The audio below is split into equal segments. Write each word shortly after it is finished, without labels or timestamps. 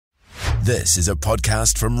This is a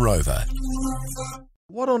podcast from Rover.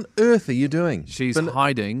 What on earth are you doing? She's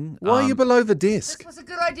hiding. Why are you below the desk? This was a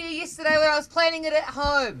good idea yesterday when I was planning it at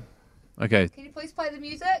home. Okay. Can you please play the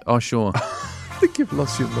music? Oh, sure. I think you've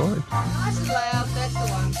lost your mind. Nice and loud, that's the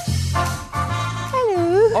one.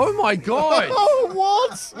 Hello, Oh, my God. Oh,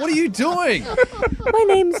 what? What are you doing? my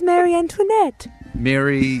name's Mary Antoinette.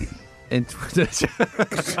 Mary Antoinette.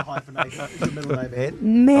 Hyphenation is the middle name, Ed.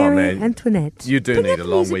 Mary man. Antoinette. You do Bring need up a the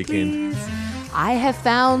long music, weekend. please. I have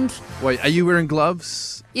found... Wait, are you wearing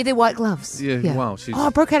gloves? Yeah, they're white gloves. Yeah, wow, she's... Oh, I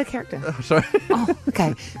broke out of character. Sorry. Oh,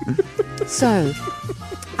 okay. So,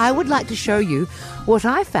 I would like to show you what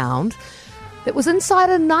I found that was inside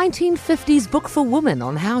a 1950s book for women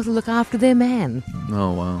on how to look after their man.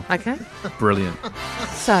 Oh, wow. Okay? Brilliant.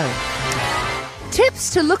 So,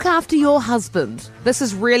 tips to look after your husband. This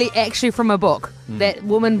is really actually from a book that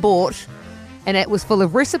woman bought, and it was full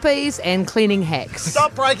of recipes and cleaning hacks.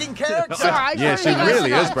 Stop breaking character. Sorry, Yeah, she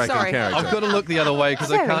really is breaking sorry. character. I've got to look the other way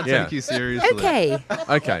because I can't Yeah. take you seriously. Okay.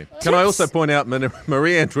 Okay. Can I also point out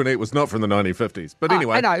Marie Antoinette was not from the 1950s? But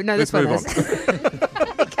anyway, I know, no, let's this one move is. on.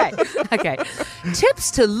 Okay.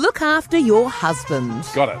 Tips to look after your husband.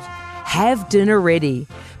 Got it. Have dinner ready.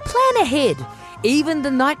 Plan ahead, even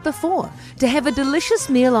the night before, to have a delicious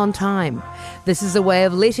meal on time. This is a way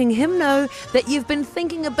of letting him know that you've been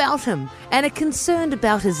thinking about him and are concerned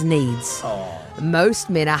about his needs. Most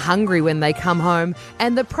men are hungry when they come home,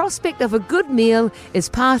 and the prospect of a good meal is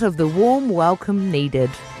part of the warm welcome needed.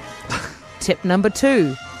 Tip number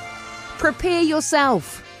 2. Prepare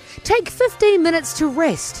yourself. Take 15 minutes to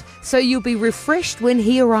rest so you'll be refreshed when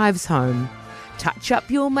he arrives home. Touch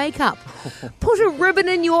up your makeup. Put a ribbon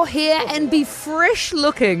in your hair and be fresh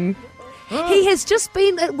looking. He has just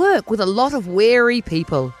been at work with a lot of weary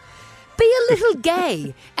people. Be a little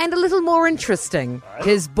gay and a little more interesting.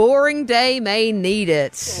 His boring day may need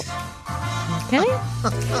it. Okay?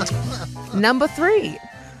 Number 3.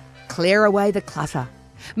 Clear away the clutter.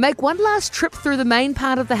 Make one last trip through the main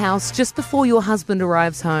part of the house just before your husband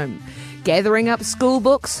arrives home. Gathering up school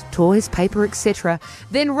books, toys, paper, etc.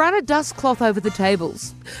 Then run a dust cloth over the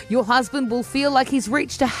tables. Your husband will feel like he's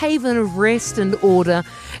reached a haven of rest and order,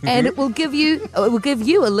 and it will give you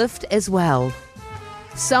a lift as well.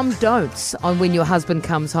 Some don'ts on when your husband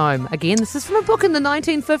comes home. Again, this is from a book in the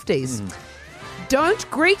 1950s. Don't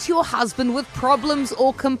greet your husband with problems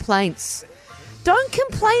or complaints. Don't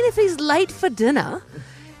complain if he's late for dinner.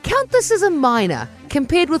 Count this as a minor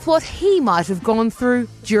compared with what he might have gone through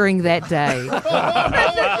during that day.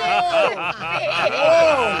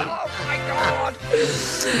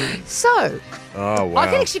 So, Oh, wow. I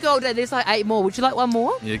can actually go down. There's like 8 more. Would you like one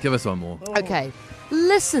more? Yeah, give us one more. Okay.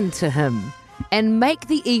 Listen to him and make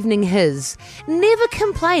the evening his. Never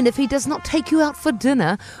complain if he does not take you out for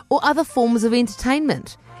dinner or other forms of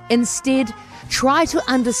entertainment. Instead, try to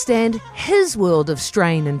understand his world of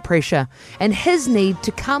strain and pressure and his need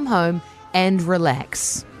to come home and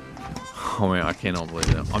relax. Oh, man, I cannot believe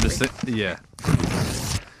that. I'm just yeah.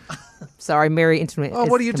 Sorry, Mary Internet. Oh,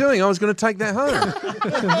 what are you doing? I was going to take that home.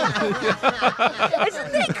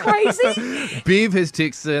 Isn't that crazy? Bev has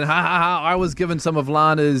texted in, ha ha ha, I was given some of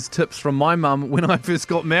Lana's tips from my mum when I first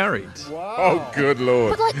got married. Oh, good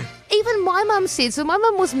Lord. But like, even my mum said, so my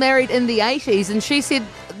mum was married in the 80s and she said,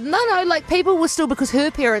 no, like people were still, because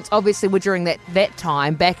her parents obviously were during that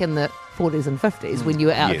time, back in the 40s and 50s when you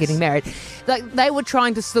were out Yes. getting married. Like they were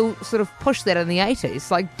trying to still sort of push that in the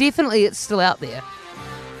 80s. Like definitely it's still out there.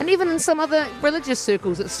 And even in some other religious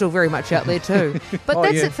circles, it's still very much out there too. But Oh,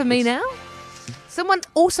 that's yeah. it for me now. Someone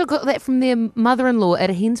also got that from their mother-in-law at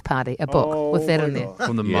a hen's party, a book with that in there.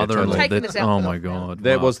 From the Yeah, mother-in-law. totally. That's, Taking this out oh, for my them. God.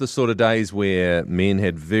 That Wow. was the sort of days where men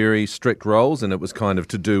had very strict roles and it was kind of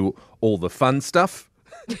to do all the fun stuff.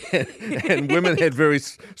 And women had very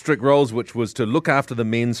strict roles, which was to look after the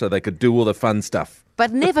men so they could do all the fun stuff.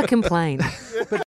 But never complain.